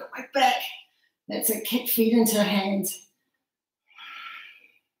 So you've got my back. That's it. Kick feet into hands.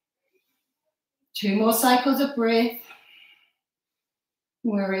 2 more cycles of breath.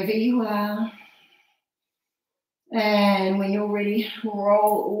 Wherever you are. And when you're ready, roll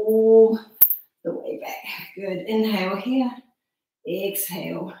all the way back. Good. Inhale here.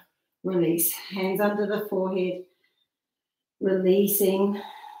 Exhale. Release. Hands under the forehead. Releasing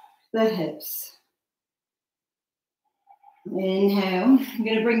the hips. Inhale. I'm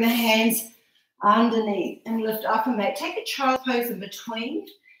going to bring the hands underneath and lift up and back. Take a child's pose in between.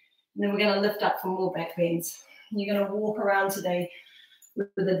 And then we're going to lift up for more back bends. You're going to walk around today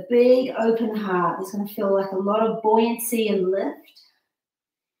with a big open heart. It's going to feel like a lot of buoyancy and lift.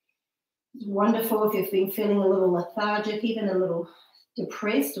 It's wonderful if you've been feeling a little lethargic, even a little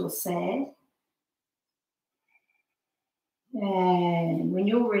depressed or sad. And when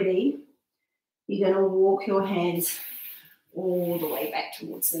you're ready, you're going to walk your hands all the way back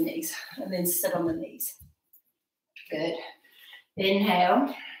towards the knees and then sit on the knees. Good.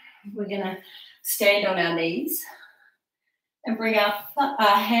 Inhale. We're going to stand on our knees and bring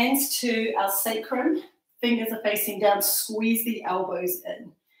our hands to our sacrum. Fingers are facing down. Squeeze the elbows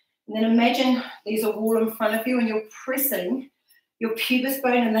in. And then imagine there's a wall in front of you and you're pressing your pubic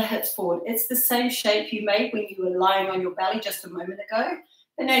bone and the hips forward. It's the same shape you made when you were lying on your belly just a moment ago,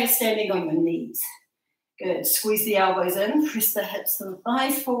 but now you're standing on your knees. Good. Squeeze the elbows in, press the hips and the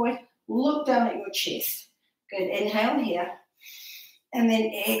thighs forward, look down at your chest. Good. Inhale here, and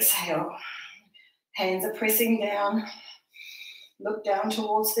then exhale. Hands are pressing down. Look down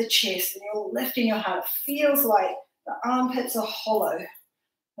towards the chest, and you're lifting your heart. It feels like the armpits are hollow.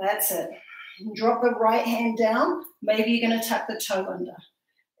 That's it. Drop the right hand down. Maybe you're going to tuck the toe under.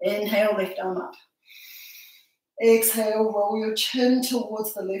 Inhale, left arm up. Exhale, roll your chin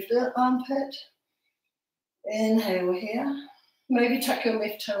towards the left armpit. Inhale here. Maybe tuck your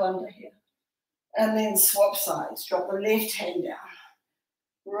left toe under here. And then swap sides. Drop the left hand down.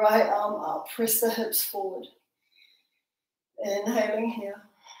 Right arm up. Press the hips forward. Inhaling here.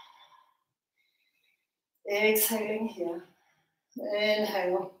 Exhaling here.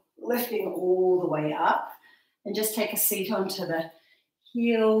 Inhale. Lifting all the way up. And just take a seat onto the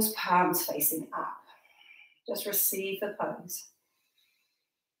heels, palms facing up. Just receive the pose.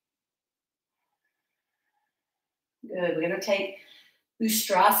 Good. We're going to take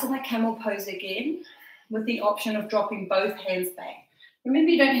Ustrasana, Camel Pose again, with the option of dropping both hands back.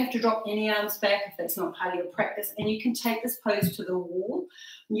 Remember, you don't have to drop any arms back if that's not part of your practice, and you can take this pose to the wall.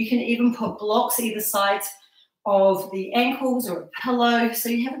 You can even put blocks either sides of the ankles or a pillow, so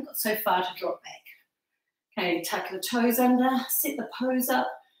you haven't got so far to drop back. Okay, tuck the toes under, set the pose up,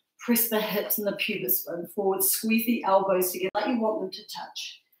 press the hips and the pubis bone forward, squeeze the elbows together like you want them to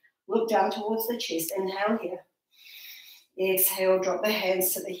touch. Look down towards the chest, inhale here. Exhale, drop the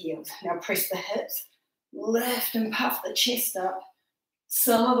hands to the heels. Now press the hips, lift and puff the chest up.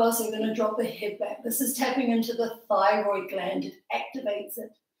 Some of us are going to drop the head back. This is tapping into the thyroid gland. It activates it.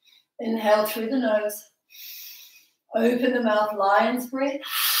 Inhale through the nose. Open the mouth, lion's breath.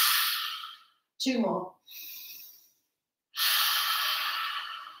 2 more.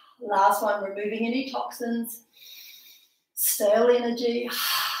 Last one, removing any toxins, stale energy.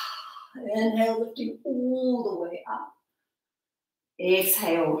 Inhale, lifting all the way up.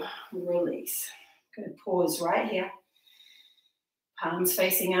 Exhale, release. Good, pause right here. Palms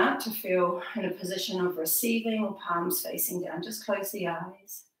facing up to feel in a position of receiving, or palms facing down. Just close the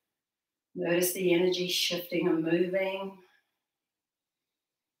eyes. Notice the energy shifting and moving.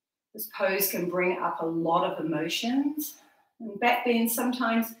 This pose can bring up a lot of emotions. And backbends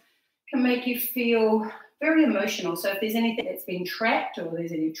sometimes can make you feel very emotional. So if there's anything that's been trapped or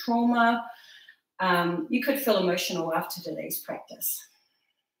there's any trauma, you could feel emotional after today's practice.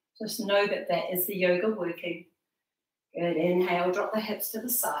 Just know that that is the yoga working. Good. Inhale, drop the hips to the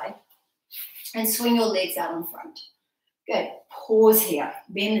side and swing your legs out in front. Good. Pause here.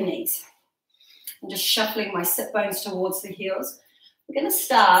 Bend the knees. I'm just shuffling my sit bones towards the heels. We're going to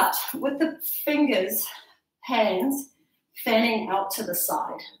start with the fingers, hands, fanning out to the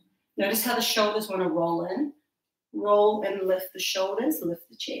side. Notice how the shoulders want to roll in. Roll and lift the shoulders, lift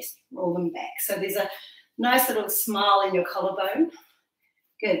the chest, roll them back. So there's a nice little smile in your collarbone.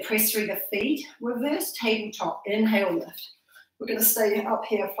 Good. Press through the feet. Reverse tabletop. Inhale, lift. We're going to stay up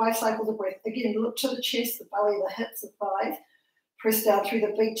here. 5 cycles of breath. Again, look to the chest, the belly, the hips, the thighs. Press down through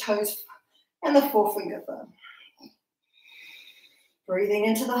the big toes and the forefinger thumb. Breathing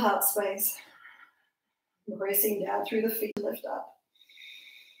into the heart space. Pressing down through the feet, lift up.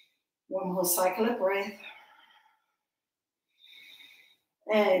 1 more cycle of breath.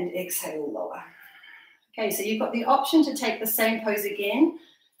 And exhale, lower. Okay, so you've got the option to take the same pose again,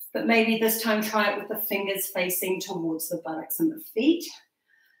 but maybe this time try it with the fingers facing towards the buttocks and the feet.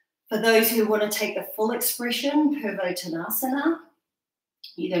 For those who want to take the full expression, Purvottanasana,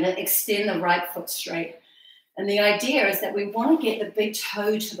 you're going to extend the right foot straight. And the idea is that we want to get the big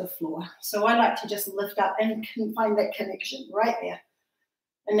toe to the floor. So I like to just lift up and find that connection right there.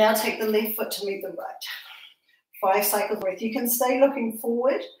 And now take the left foot to meet the right. 5 cycles of breath. You can stay looking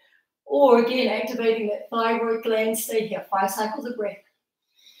forward, or again, activating that thyroid gland. Stay here. 5 cycles of breath.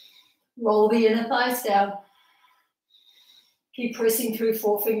 Roll the inner thighs down. Keep pressing through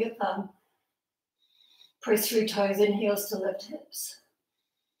forefinger thumb. Press through toes and heels to lift hips.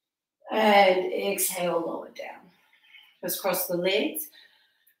 And exhale, lower down. Just cross the legs.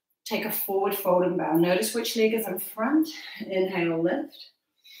 Take a forward fold and bow. Notice which leg is in front. Inhale, lift.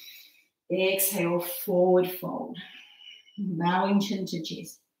 Exhale, forward fold. Bowing chin to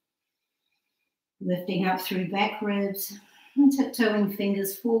chest. Lifting up through back ribs. And tiptoeing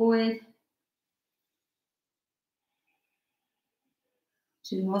fingers forward.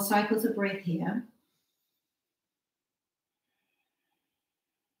 2 more cycles of breath here.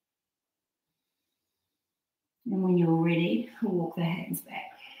 And when you're ready, walk the hands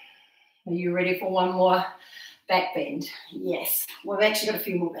back. Are you ready for one more Back bend. Yes. We've actually got a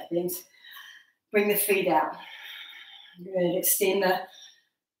few more back bends. Bring the feet out. Good. Extend the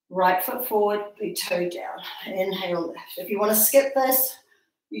right foot forward, big toe down. Inhale, lift. If you want to skip this,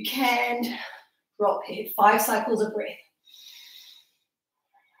 you can. Drop head. 5 cycles of breath.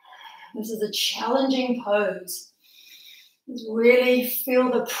 This is a challenging pose. Just really feel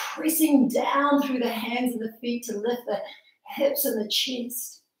the pressing down through the hands and the feet to lift the hips and the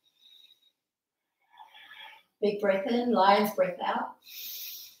chest. Big breath in, lion's breath out.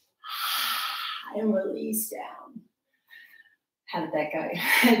 And release down. How did that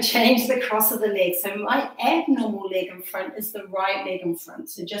go? Change the cross of the leg. So my abnormal leg in front is the right leg in front.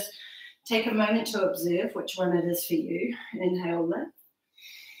 So just take a moment to observe which one it is for you. Inhale, lift.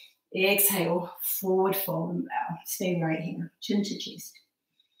 Exhale, forward fold and bow. Stay right here, chin to chest.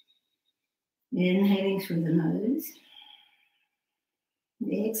 Inhaling through the nose.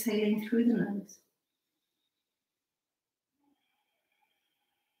 Exhaling through the nose.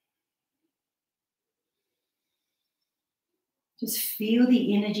 Just feel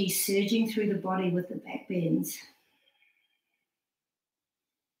the energy surging through the body with the back bends.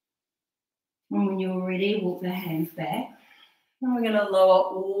 And when you're ready, walk the hands back. And we're going to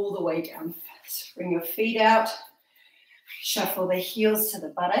lower all the way down. So bring your feet out. Shuffle the heels to the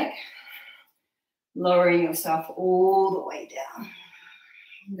buttock. Lowering yourself all the way down.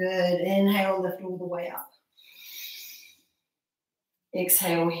 Good. Inhale, lift all the way up.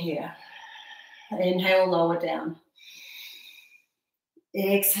 Exhale here. Inhale, lower down.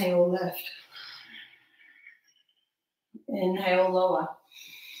 Exhale, lift. Inhale, lower.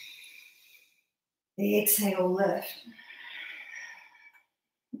 Exhale, lift.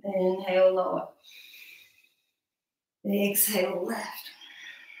 Inhale, lower. Exhale, lift.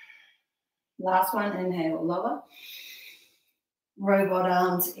 Last one, inhale, lower. Robot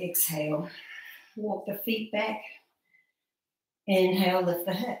arms, exhale. Walk the feet back. Inhale, lift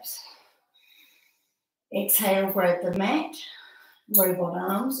the hips. Exhale, grab the mat. Robot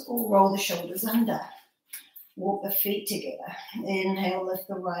arms or roll the shoulders under. Walk the feet together. Inhale, lift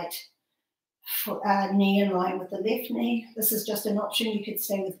the right knee in line with the left knee. This is just an option. You could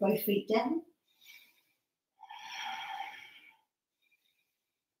stay with both feet down.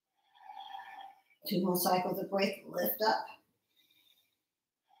 Two more cycles of breath. Lift up.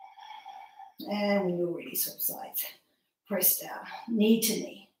 And when you're ready, switch sides. Press down, knee to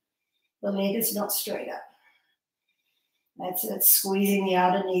knee. The leg is not straight up. That's it, squeezing the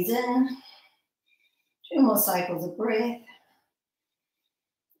outer knees in. 2 more cycles of breath.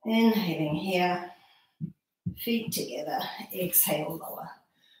 Inhaling here. Feet together. Exhale, lower.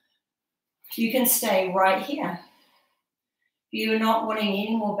 You can stay right here. If you're not wanting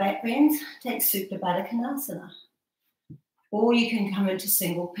any more back bends, take Ustrasana. Or you can come into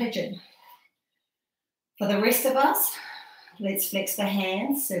single pigeon. For the rest of us, let's flex the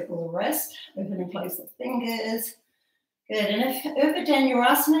hands, circle the wrist, open and close the fingers. Good, and if Urdhva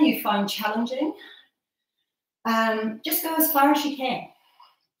Dhanurasana you find challenging, just go as far as you can.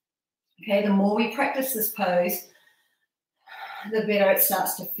 Okay, the more we practice this pose, the better it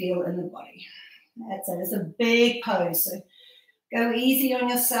starts to feel in the body. That's it, it's a big pose, so go easy on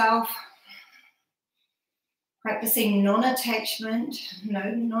yourself. Practicing non-attachment, no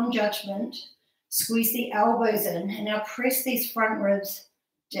non-judgment. Squeeze the elbows in, and now press these front ribs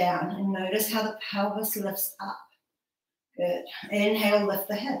down, and notice how the pelvis lifts up. Good. Inhale, lift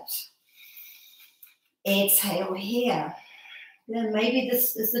the hips. Exhale here. Then maybe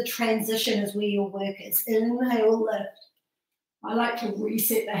this is the transition is where your work is. Inhale, lift. I like to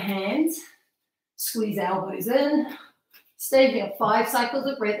reset the hands. Squeeze elbows in. Stay here. 5 cycles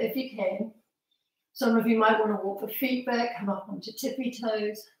of breath if you can. Some of you might want to walk the feet back, come up onto tippy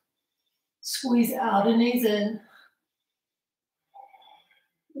toes. Squeeze outer knees in.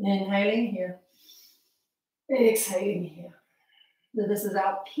 Inhaling here. Exhaling here. So this is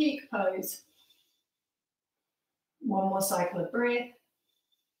our peak pose. 1 more cycle of breath.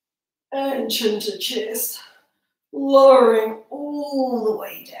 And chin to chest. Lowering all the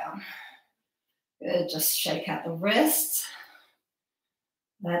way down. Good. Just shake out the wrists.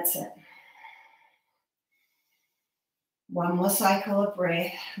 That's it. 1 more cycle of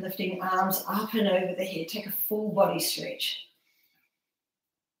breath. Lifting arms up and over the head. Take a full body stretch.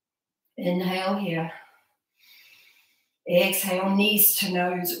 Inhale here. Exhale, knees to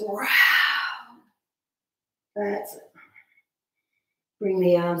nose. Wow. That's it. Bring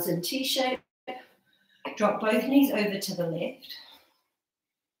the arms in T-shape. Drop both knees over to the left.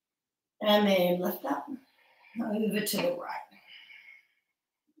 And then lift up. Over to the right.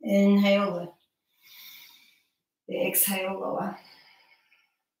 Inhale, lift. Exhale, lower.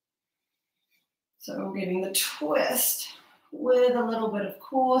 So I'm getting the twist with a little bit of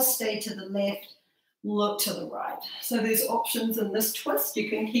core. Stay to the left, look to the right. So there's options in this twist. You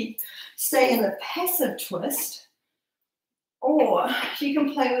can stay in the passive twist, or you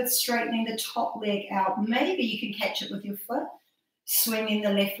can play with straightening the top leg out. Maybe you can catch it with your foot, swinging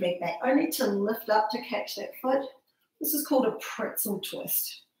the left leg back, only to lift up to catch that foot. This is called a pretzel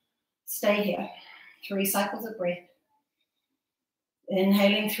twist. Stay here. 3 cycles of breath.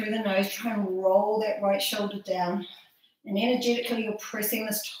 Inhaling through the nose, try and roll that right shoulder down. And energetically, you're pressing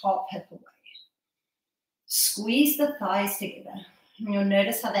this top hip away. Squeeze the thighs together. And you'll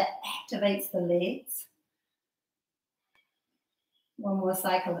notice how that activates the legs. One more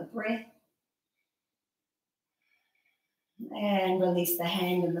cycle of breath. And release the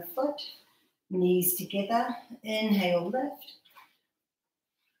hand and the foot. Knees together. Inhale, lift.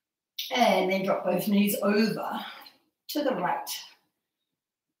 And then drop both knees over to the right.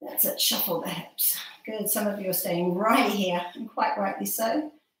 That's it, shuffle the hips. Good, some of you are staying right here, and quite rightly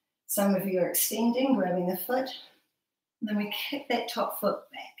so. Some of you are extending, grabbing the foot. And then we kick that top foot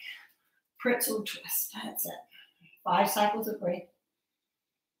back. Pretzel twist, that's it. 5 cycles of breath.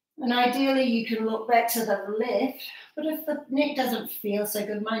 And ideally you can look back to the left, but if the neck doesn't feel so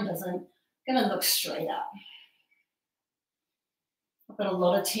good, mine doesn't, I'm gonna look straight up. I've got a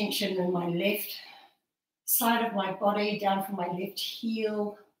lot of tension in my left side of my body, down from my left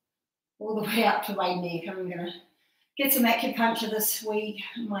heel, all the way up to my neck. I'm going to get some acupuncture this week.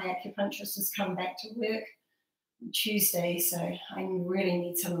 My acupuncturist has come back to work on Tuesday, so I really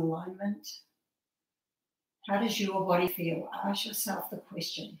need some alignment. How does your body feel? Ask yourself the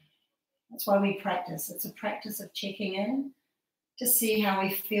question. That's why we practice. It's a practice of checking in to see how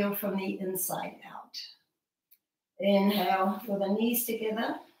we feel from the inside out. Inhale with the knees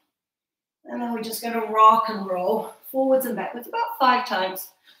together. And then we're just going to rock and roll forwards and backwards about 5 times.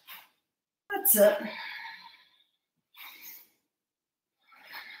 That's it.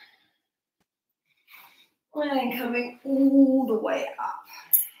 And coming all the way up.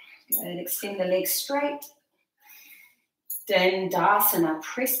 And extend the legs straight. Dandasana.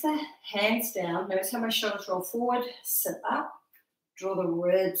 Press the hands down. Notice how my shoulders roll forward. Sit up. Draw the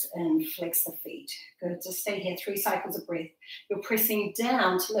ribs and flex the feet. Good. Just stay here. 3 cycles of breath. You're pressing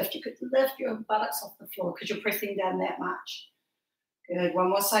down to lift. You could lift your buttocks off the floor because you're pressing down that much. Good. 1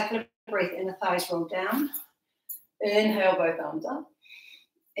 more cycle of breath. Inner thighs roll down. Inhale, both arms up.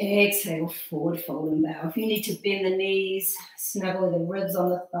 Exhale, forward fold and bow. If you need to bend the knees, snuggle the ribs on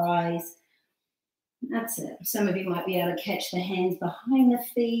the thighs. That's it. Some of you might be able to catch the hands behind the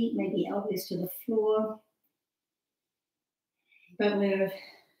feet, maybe elbows to the floor. But we're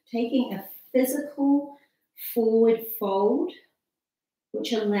taking a physical forward fold,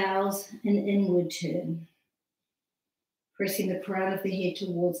 which allows an inward turn. Pressing the crown of the head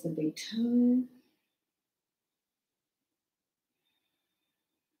towards the big toe.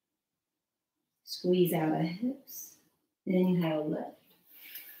 Squeeze out our hips. Inhale, lift.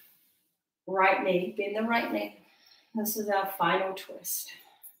 Right knee, bend the right knee. This is our final twist.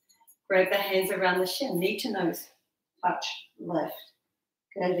 Grab the hands around the shin, knee to nose. Touch, lift.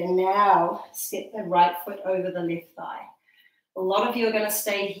 Good, and now step the right foot over the left thigh. A lot of you are going to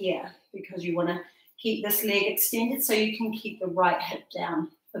stay here because you want to keep this leg extended so you can keep the right hip down.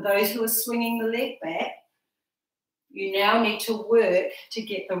 For those who are swinging the leg back, you now need to work to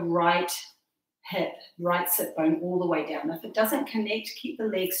get the right hip, right sit bone all the way down. If it doesn't connect, keep the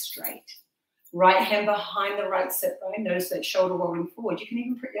leg straight. Right hand behind the right sit bone. Notice that shoulder rolling forward. You can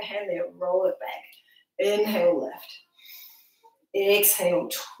even put your hand there, roll it back. Inhale, lift. Exhale,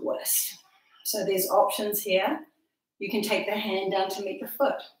 twist. So there's options here. You can take the hand down to meet the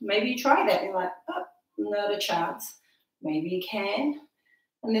foot. Maybe you try that and you're like, oh, not a chance. Maybe you can.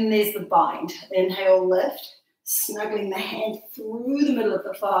 And then there's the bind. Inhale, lift. Snuggling the hand through the middle of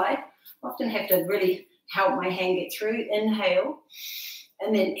the thigh. Often have to really help my hand get through. Inhale.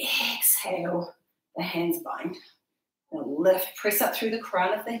 And then exhale, the hands bind. Now lift, press up through the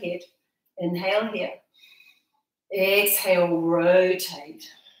crown of the head. Inhale here. Exhale,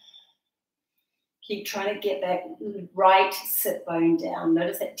 rotate. Keep trying to get that right sit bone down.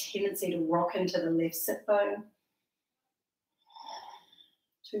 Notice that tendency to rock into the left sit bone.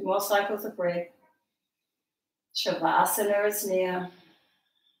 2 more cycles of breath. Shavasana is near.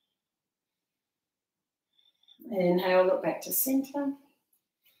 Inhale, look back to center.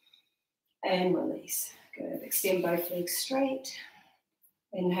 And release. Good. Extend both legs straight.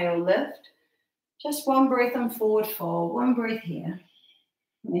 Inhale, lift. Just 1 breath and forward fold. 1 breath here.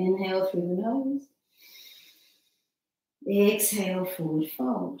 Inhale through the nose. Exhale, forward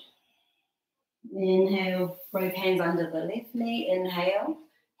fold. Inhale, both hands under the left knee. Inhale.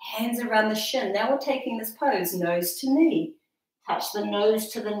 Hands around the shin. Now we're taking this pose, nose to knee. Touch the nose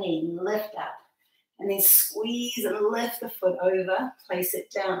to the knee, lift up. And then squeeze and lift the foot over, place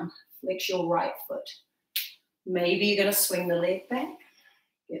it down. Flex your right foot. Maybe you're going to swing the leg back.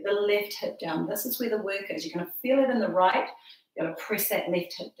 Get the left hip down. This is where the work is. You're going to feel it in the right. You're going to press that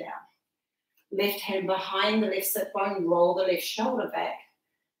left hip down. Left hand behind the left sit bone. Roll the left shoulder back.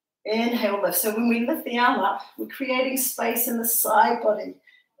 Inhale, lift. So when we lift the arm up, we're creating space in the side body.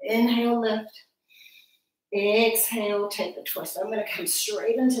 Inhale, lift. Exhale, take the twist. I'm going to come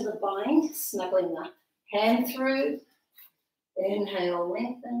straight into the bind, snuggling the hand through. Inhale,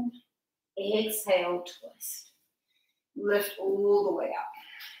 lengthen. Exhale, twist. Lift all the way up.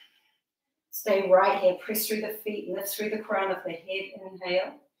 Stay right here. Press through the feet. Lift through the crown of the head.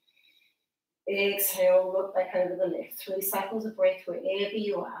 Inhale. Exhale, look back over the left. 3 cycles of breath wherever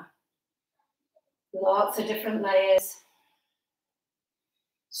you are. Lots of different layers.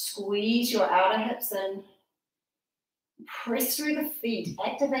 Squeeze your outer hips in. Press through the feet.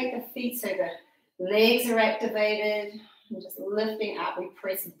 Activate the feet so the legs are activated. And just lifting up. We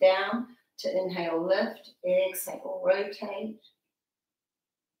press down to inhale, lift. Exhale, rotate.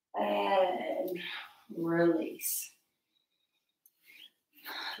 And release.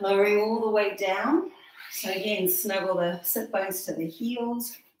 Lowering all the way down. So again, snuggle the sit bones to the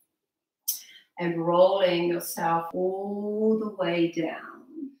heels. And rolling yourself all the way down.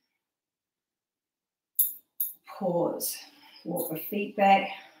 Pause. Walk the feet back.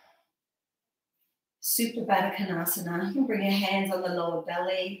 Ustrasana. You can bring your hands on the lower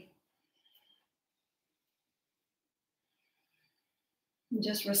belly. And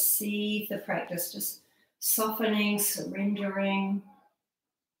just receive the practice. Just softening, surrendering.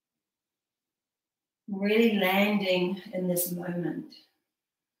 Really landing in this moment.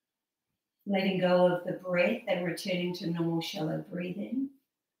 Letting go of the breath and returning to normal shallow breathing.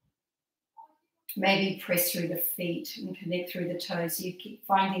 Maybe press through the feet and connect through the toes so you keep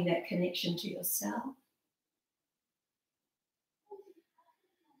finding that connection to yourself.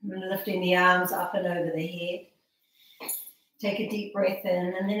 And lifting the arms up and over the head. Take a deep breath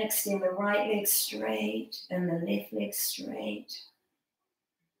in and then extend the right leg straight and the left leg straight.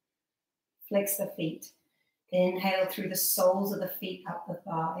 Flex the feet. Inhale through the soles of the feet up the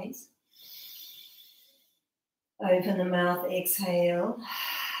thighs. Open the mouth, exhale.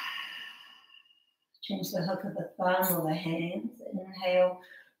 Change the hook of the thumb or the hands. Inhale,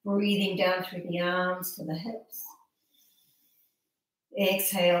 breathing down through the arms to the hips.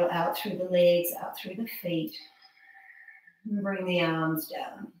 Exhale, out through the legs, out through the feet. And bring the arms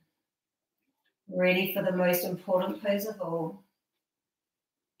down. Ready for the most important pose of all,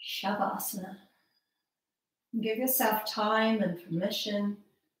 Salabhasana. Give yourself time and permission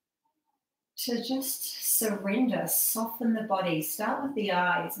to just surrender, soften the body. Start with the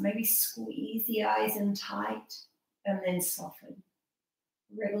eyes, maybe squeeze the eyes in tight and then soften.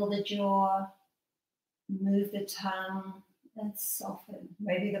 Wriggle the jaw, move the tongue and soften.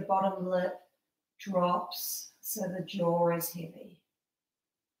 Maybe the bottom lip drops so the jaw is heavy.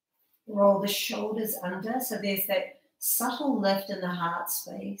 Roll the shoulders under so there's that subtle lift in the heart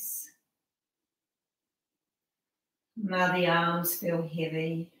space. Now the arms feel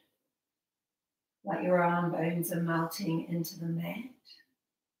heavy, like your arm bones are melting into the mat.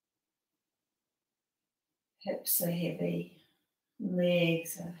 Hips are heavy,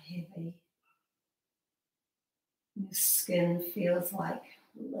 legs are heavy. Your skin feels like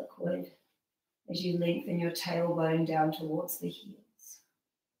liquid as you lengthen your tailbone down towards the heels.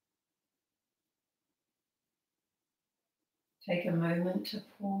 Take a moment to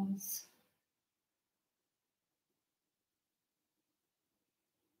pause.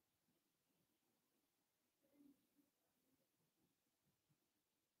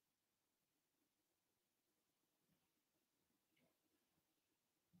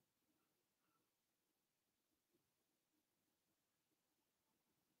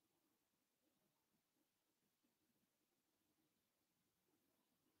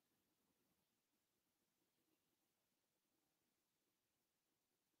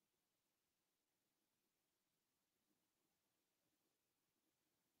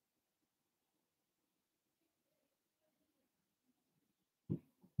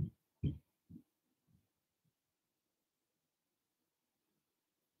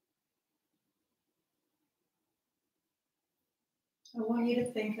 I want you to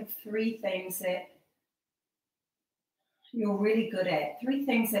think of 3 things that you're really good at, 3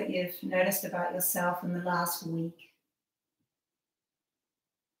 things that you've noticed about yourself in the last week.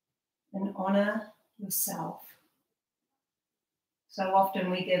 And honor yourself. So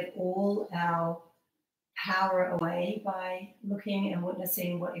often we give all our power away by looking and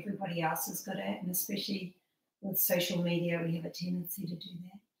witnessing what everybody else is good at, and especially with social media, we have a tendency to do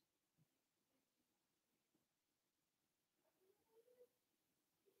that.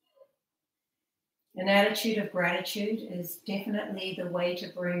 An attitude of gratitude is definitely the way to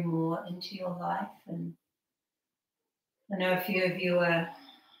bring more into your life. And I know a few of you have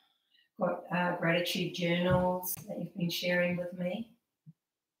got gratitude journals that you've been sharing with me.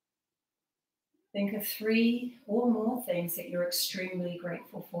 Think of 3 or more things that you're extremely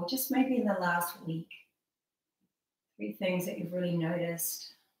grateful for, just maybe in the last week. 3 things that you've really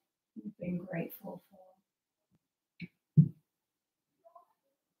noticed you've been grateful for.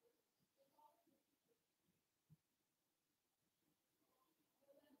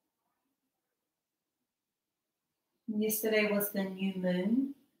 Yesterday was the new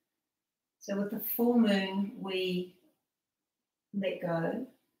moon. So with the full moon, we let go.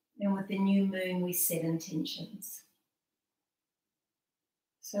 And with the new moon, we set intentions.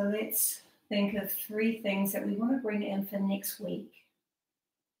 So let's think of 3 things that we want to bring in for next week.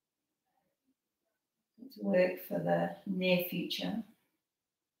 To work for the near future.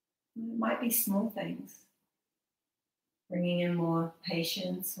 It might be small things. Bringing in more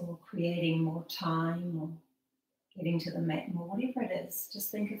patience or creating more time or getting to the mat more, whatever it is.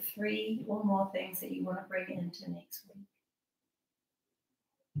 Just think of 3 or more things that you want to bring into next week.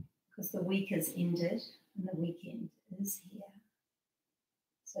 Because the week has ended and the weekend is here.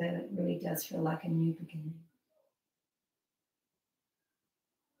 So it really does feel like a new beginning.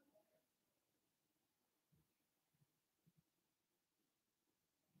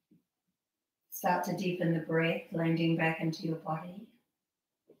 Start to deepen the breath, landing back into your body.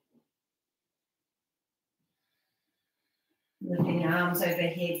 Lifting arms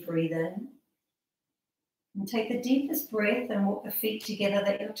overhead, breathe in. And take the deepest breath and walk the feet together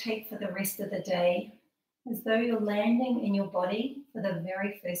that you'll take for the rest of the day, as though you're landing in your body for the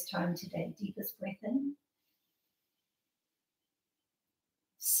very first time today. Deepest breath in.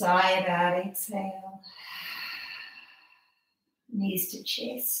 Sigh it out, exhale. Knees to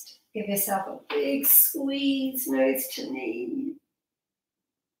chest. Give yourself a big squeeze, nose to knee.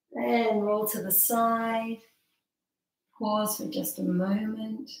 And roll to the side. Pause for just a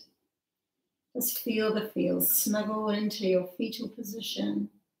moment. Just feel the feels. Snuggle into your fetal position.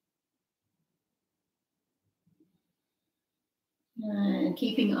 And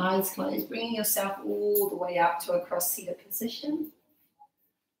keeping eyes closed, bringing yourself all the way up to a cross-seated position.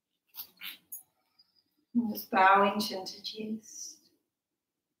 And just bowing chin to chest.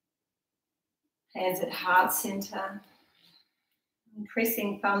 Hands at heart center. And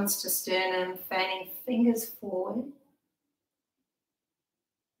pressing thumbs to sternum, fanning fingers forward.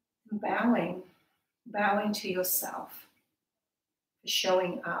 And bowing to yourself for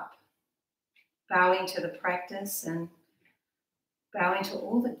showing up. Bowing to the practice and bowing to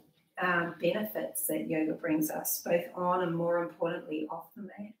all the benefits that yoga brings us, both on and more importantly off the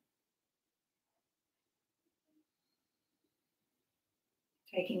mat.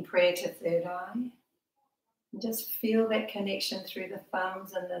 Taking prayer to third eye. And just feel that connection through the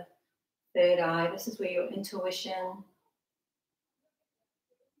thumbs and the third eye. This is where your intuition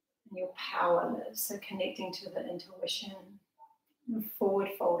and your power lives. So connecting to the intuition. And forward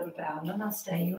fold and bow. Namaste.